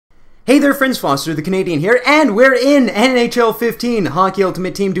Hey there friends, Foster the Canadian here, and we're in NHL 15 Hockey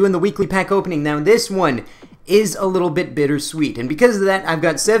Ultimate Team doing the weekly pack opening. Now this one is a little bit bittersweet, and because of that I've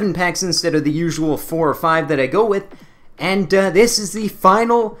got 7 packs instead of the usual 4 or 5 that I go with, and this is the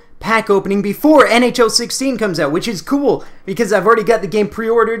final pack opening before NHL 16 comes out, which is cool because I've already got the game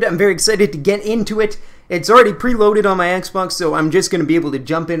pre-ordered. I'm very excited to get into it. It's already preloaded on my Xbox, so I'm just going to be able to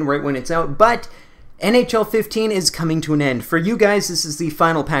jump in right when it's out, but NHL 15 is coming to an end. For you guys, this is the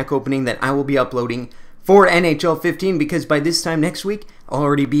final pack opening that I will be uploading for NHL 15 because by this time next week, I'll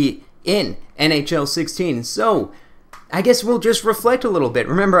already be in NHL 16. So, I guess we'll just reflect a little bit.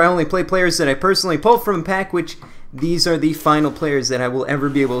 Remember, I only play players that I personally pull from a pack, which these are the final players that I will ever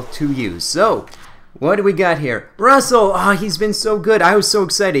be able to use. So, what do we got here? Russell! Oh, he's been so good. I was so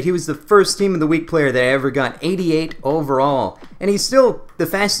excited. He was the first Team of the Week player that I ever got, 88 overall. And he's still the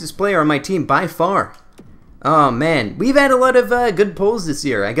fastest player on my team by far. Oh, man. We've had a lot of good pulls this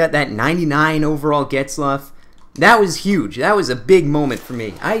year. I got that 99 overall Getzlaf. That was huge. That was a big moment for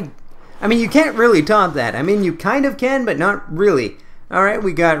me. I mean, you can't really top that. I mean, you kind of can, but not really. Alright,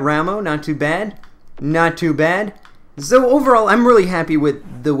 we got Ramo. Not too bad. Not too bad. So, overall, I'm really happy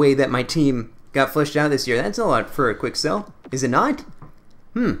with the way that my team got fleshed out this year. That's a lot for a quick sell. Is it not?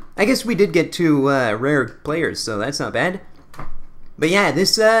 I guess we did get 2 rare players, so that's not bad. But yeah,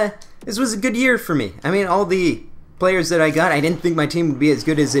 this was a good year for me. I mean, all the players that I got, I didn't think my team would be as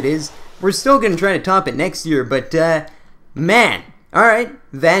good as it is. We're still going to try to top it next year, but man. Alright,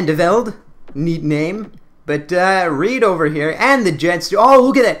 Van de Velde, neat name. But Reed over here, and the Jets. Oh,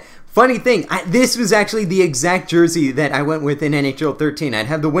 look at that. Funny thing, this was actually the exact jersey that I went with in NHL 13. I'd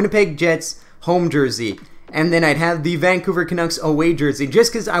have the Winnipeg Jets home jersey, and then I'd have the Vancouver Canucks away jersey,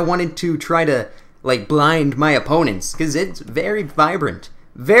 just because I wanted to try to, like, blind my opponents, because it's very vibrant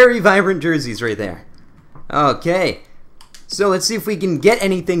jerseys right there. Okay, so let's see if we can get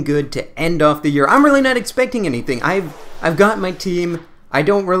anything good to end off the year. I'm really not expecting anything. I've got my team. I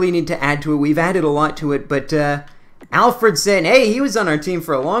don't really need to add to it. We've added a lot to it, but Alfred said, hey, he was on our team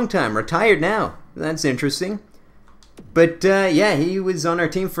for a long time, retired now. That's interesting. But, yeah, he was on our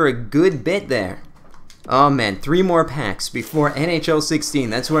team for a good bit there. Oh, man, 3 more packs before NHL 16.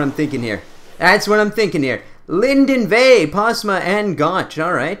 That's what I'm thinking here. That's what I'm thinking here. Linden Vey, Posma, and Gotch.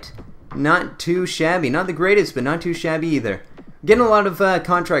 All right. Not too shabby. Not the greatest, but not too shabby either. Getting a lot of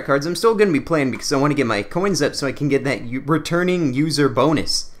contract cards. I'm still going to be playing because I want to get my coins up so I can get that returning user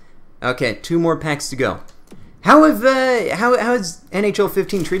bonus. Okay, 2 more packs to go. How has NHL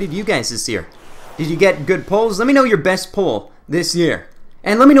 15 treated you guys this year? Did you get good pulls? Let me know your best pull this year.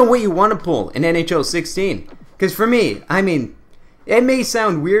 And let me know what you want to pull in NHL 16. Because for me, I mean, it may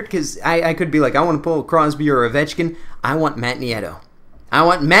sound weird because I could be like, I want to pull Crosby or Ovechkin. I want Matt Nieto. I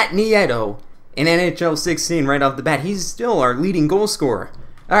want Matt Nieto in NHL 16 right off the bat. He's still our leading goal scorer.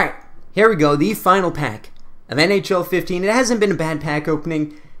 Alright, here we go. The final pack of NHL 15. It hasn't been a bad pack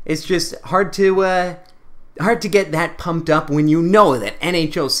opening. It's just hard to get that pumped up when you know that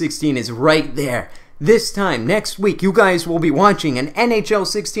NHL 16 is right there. This time, next week, you guys will be watching an NHL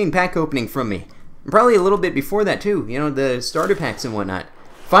 16 pack opening from me. Probably a little bit before that too, you know, the starter packs and whatnot.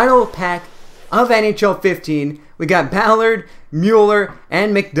 Final pack of NHL 15. We got Ballard, Mueller,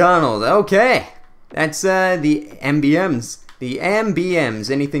 and McDonald. Okay, that's the MBMs. The MBMs.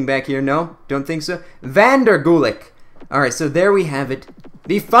 Anything back here? No? Don't think so? Vander Gulik. Alright, so there we have it.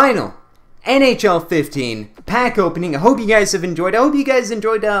 The final NHL 15 pack opening. I hope you guys have enjoyed. I hope you guys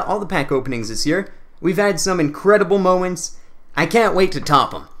enjoyed all the pack openings this year. We've had some incredible moments. I can't wait to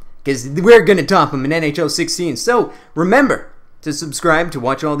top them because we're going to top them in NHL 16. So remember to subscribe to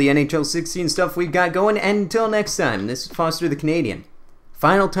watch all the NHL 16 stuff we've got going. And until next time, this is Foster the Canadian.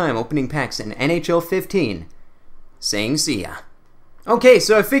 Final time opening packs in NHL 15. Saying see ya. Okay,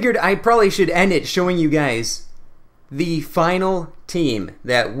 so I figured I probably should end it showing you guys the final team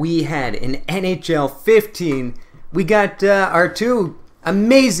that we had in NHL 15. We got our 2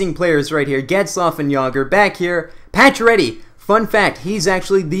 amazing players right here, Getzlaf and Yager. Back here, Pacioretty. Fun fact, he's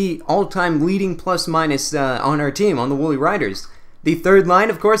actually the all-time leading plus-minus on our team, on the Woolly Riders. The third line,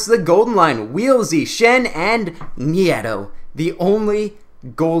 of course, the golden line, Wheelsy, Shen, and Nieto. The only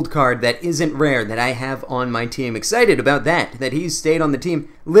gold card that isn't rare that I have on my team. Excited about that he's stayed on the team.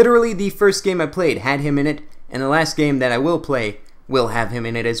 Literally the first game I played had him in it. And the last game that I will play will have him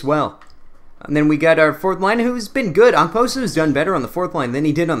in it as well. And then we got our 4th line, who's been good. Okposo's done better on the 4th line than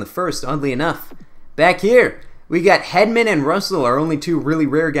he did on the 1st, oddly enough. Back here, we got Hedman and Russell, our only 2 really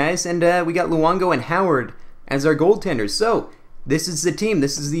rare guys. And we got Luongo and Howard as our goaltenders. So, this is the team.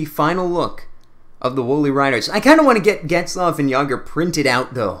 This is the final look of the Woolly Riders. I kind of want to get Getzlaf and Yager printed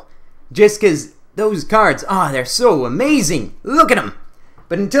out, though. Just because those cards, they're so amazing. Look at them.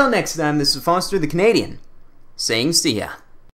 But until next time, this is Foster the Canadian, saying see ya.